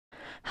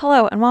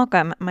Hello and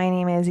welcome. My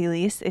name is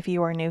Elise if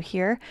you are new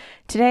here.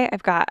 Today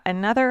I've got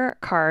another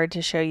card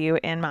to show you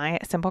in my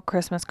Simple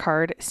Christmas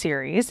card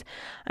series.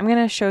 I'm going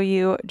to show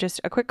you just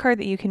a quick card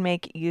that you can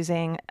make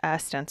using a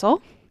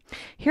stencil.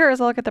 Here is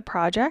a look at the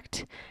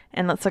project,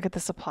 and let's look at the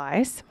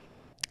supplies.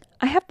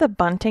 I have the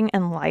Bunting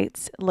and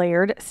Lights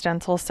layered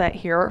stencil set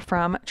here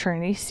from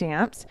Trinity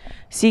Stamps.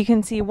 So you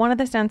can see one of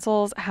the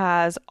stencils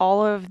has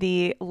all of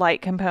the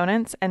light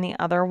components and the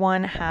other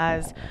one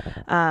has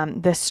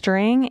the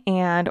string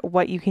and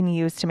what you can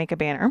use to make a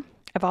banner.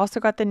 I've also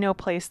got the No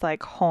Place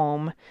Like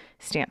Home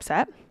stamp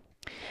set.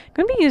 I'm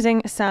going to be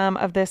using some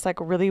of this like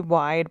really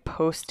wide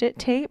post-it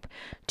tape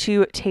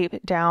to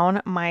tape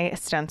down my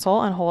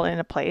stencil and hold it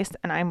into place,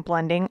 and I'm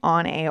blending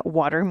on a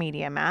water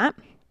media mat.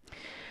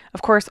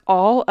 Of course,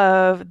 all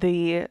of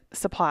the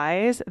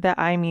supplies that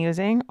I'm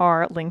using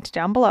are linked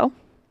down below.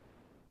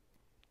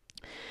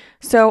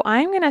 So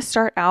I'm going to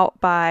start out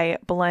by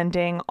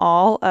blending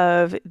all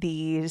of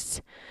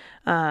these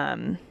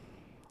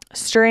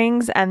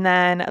strings and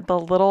then the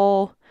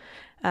little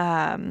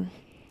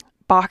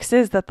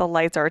boxes that the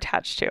lights are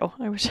attached to.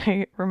 I wish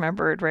I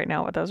remembered right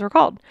now what those were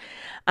called.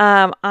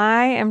 I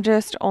am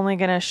just only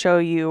going to show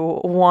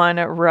you one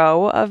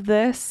row of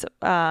this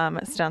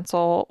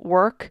stencil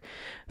work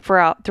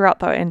throughout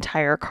the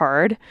entire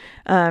card,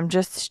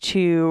 just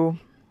to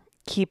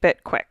keep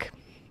it quick.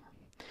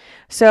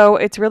 So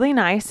it's really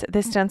nice.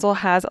 This stencil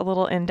has a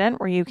little indent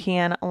where you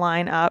can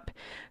line up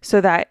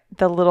so that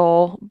the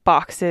little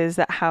boxes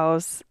that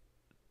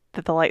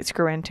the light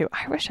screw into,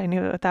 I wish I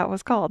knew what that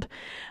was called,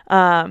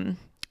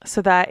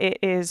 so that it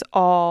is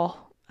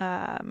all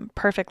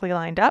perfectly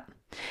lined up.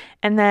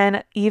 And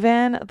then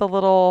even the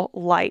little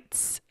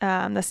lights,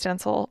 the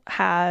stencil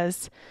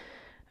has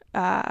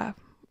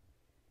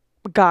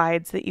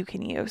guides that you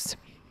can use.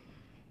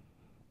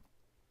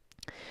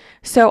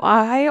 So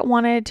I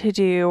wanted to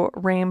do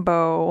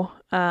rainbow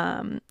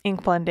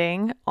ink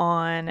blending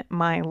on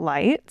my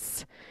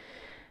lights.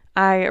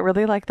 I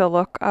really like the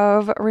look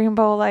of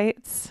rainbow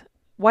lights.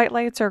 White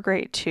lights are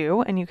great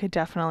too, and you could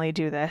definitely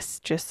do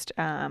this just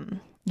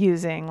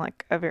using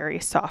like a very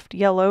soft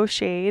yellow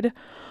shade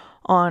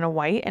on a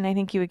white, and I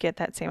think you would get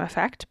that same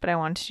effect, but I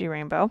wanted to do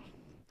rainbow.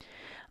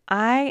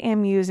 I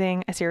am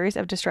using a series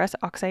of Distress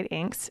Oxide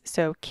inks,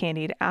 so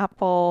Candied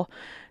Apple,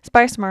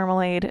 Spiced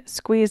Marmalade,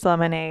 Squeezed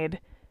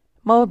Lemonade,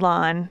 Mowed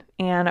Lawn,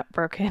 and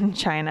Broken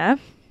China.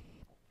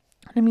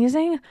 And I'm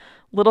using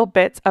little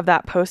bits of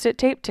that post-it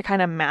tape to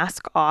kind of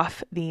mask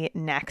off the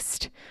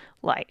next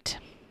light.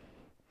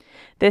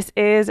 This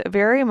is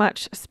very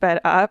much sped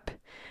up.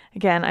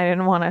 Again, I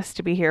didn't want us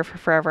to be here for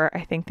forever.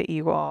 I think that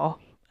you all,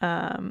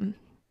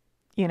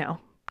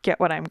 get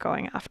what I'm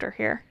going after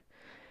here.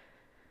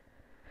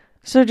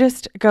 So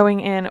just going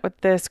in with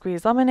the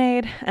Squeezed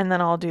Lemonade, and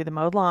then I'll do the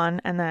Mowed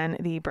Lawn and then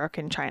the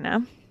Broken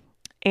China.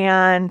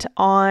 And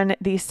on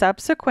the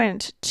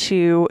subsequent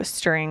two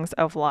strings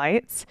of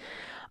lights,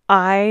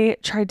 I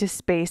tried to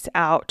space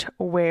out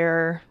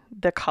where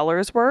the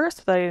colors were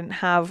so that I didn't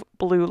have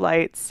blue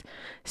lights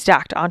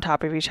stacked on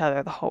top of each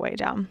other the whole way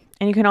down.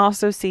 And you can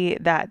also see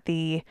that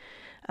the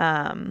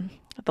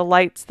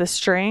lights, the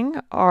string,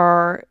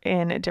 are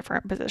in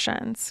different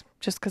positions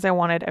just because I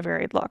wanted a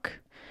varied look.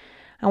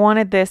 I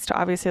wanted this to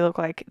obviously look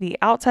like the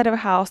outside of a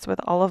house with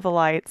all of the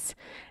lights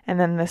and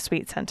then the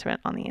sweet sentiment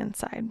on the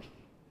inside.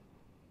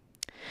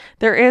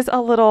 There is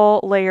a little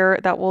layer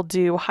that will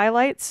do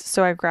highlights,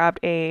 so I grabbed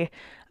a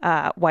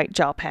white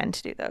gel pen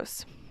to do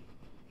those.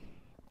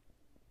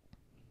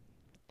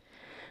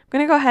 I'm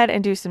going to go ahead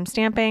and do some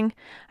stamping.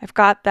 I've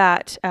got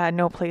that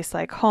No Place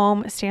Like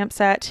Home stamp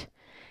set,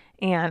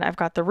 and I've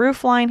got the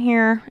roof line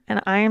here,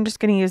 and I am just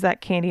going to use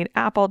that Candied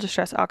Apple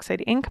Distress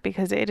Oxide ink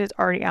because it is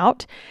already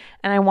out,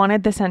 and I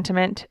wanted the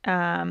sentiment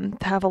to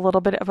have a little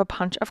bit of a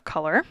punch of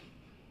color.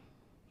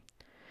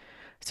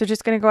 So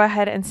just going to go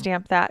ahead and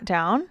stamp that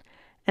down,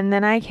 and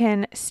then I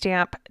can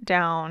stamp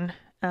down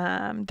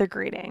the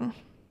greeting.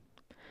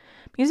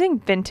 I'm using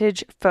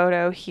Vintage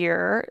Photo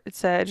here.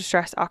 It's a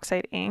Distress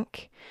Oxide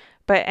ink,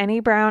 but any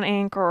brown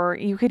ink, or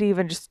you could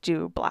even just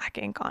do black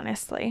ink,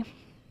 honestly.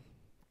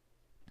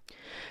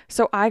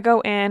 So I go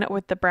in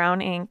with the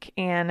brown ink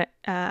and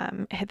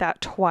hit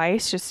that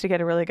twice just to get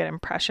a really good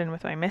impression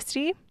with my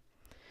Misti.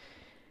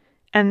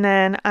 And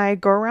then I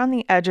go around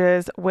the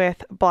edges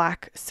with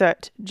black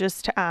soot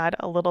just to add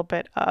a little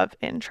bit of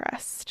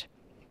interest.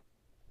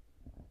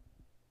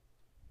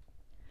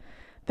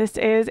 This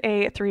is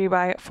a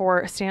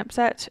 3x4 stamp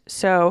set,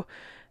 so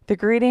the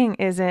greeting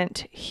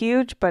isn't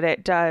huge, but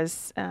it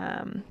does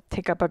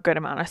take up a good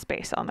amount of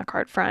space on the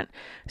card front.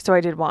 So I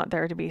did want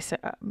there to be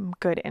some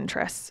good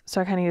interest.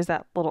 So I kind of use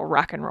that little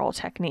rock and roll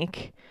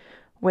technique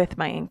with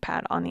my ink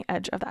pad on the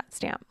edge of that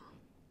stamp.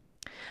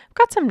 I've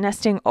got some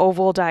nesting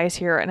oval dies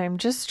here, and I'm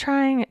just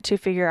trying to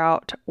figure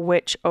out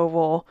which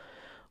oval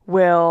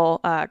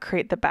will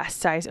create the best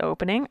size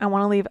opening. I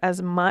want to leave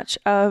as much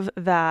of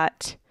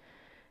that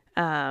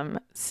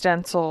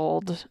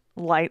stenciled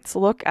lights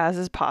look as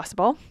is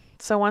possible.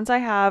 So once I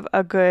have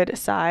a good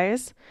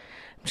size,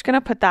 I'm just going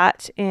to put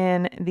that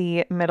in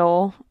the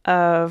middle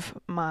of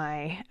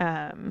my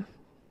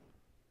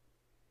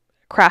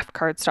craft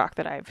cardstock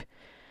that I've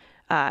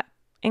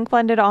ink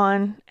blended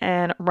on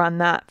and run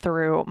that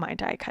through my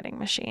die cutting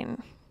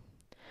machine.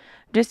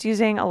 Just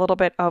using a little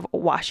bit of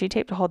washi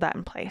tape to hold that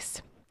in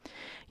place.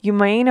 You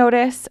may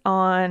notice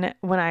when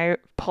I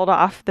pulled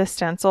off the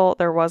stencil,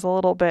 there was a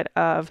little bit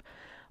of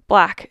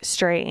black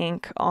stray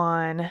ink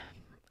on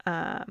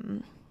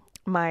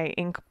my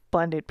ink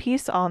blended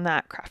piece on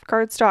that craft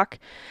cardstock.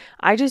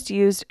 I just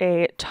used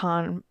a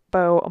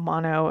Tombow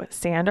Mono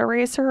sand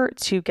eraser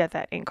to get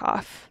that ink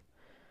off.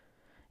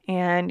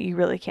 And you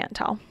really can't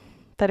tell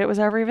that it was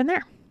ever even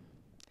there.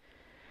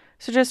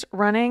 So just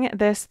running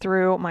this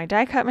through my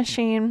die cut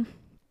machine,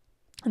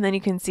 and then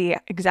you can see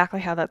exactly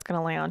how that's going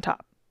to lay on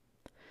top.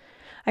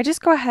 I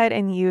just go ahead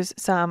and use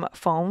some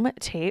foam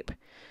tape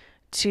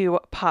to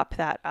pop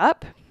that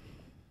up.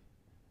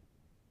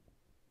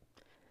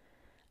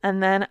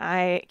 And then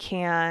I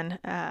can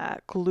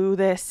glue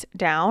this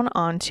down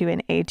onto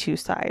an A2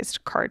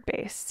 sized card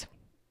base.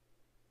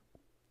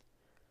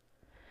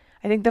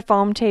 I think the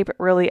foam tape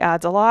really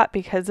adds a lot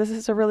because this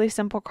is a really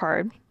simple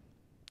card.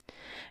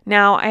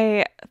 Now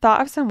I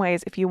thought of some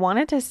ways if you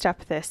wanted to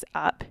step this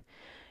up,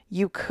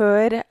 you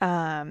could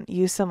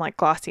use some like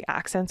glossy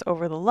accents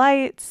over the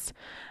lights,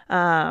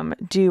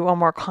 do a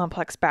more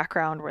complex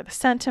background where the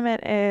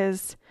sentiment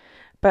is.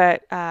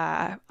 But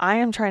I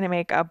am trying to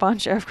make a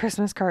bunch of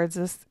Christmas cards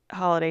this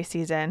holiday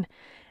season.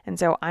 And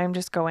so I'm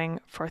just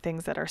going for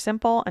things that are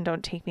simple and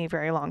don't take me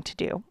very long to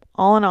do.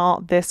 All in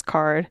all, this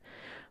card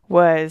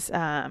was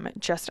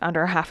just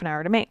under half an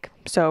hour to make.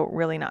 So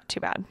really not too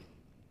bad.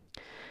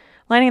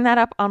 Lining that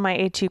up on my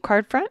A2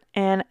 card front,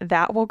 and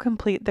that will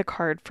complete the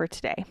card for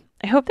today.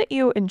 I hope that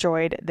you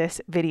enjoyed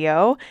this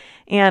video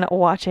and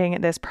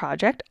watching this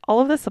project. All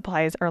of the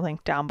supplies are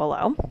linked down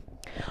below.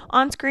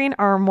 On screen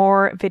are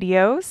more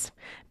videos.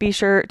 Be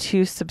sure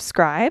to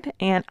subscribe,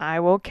 and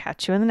I will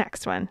catch you in the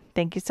next one.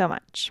 Thank you so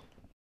much.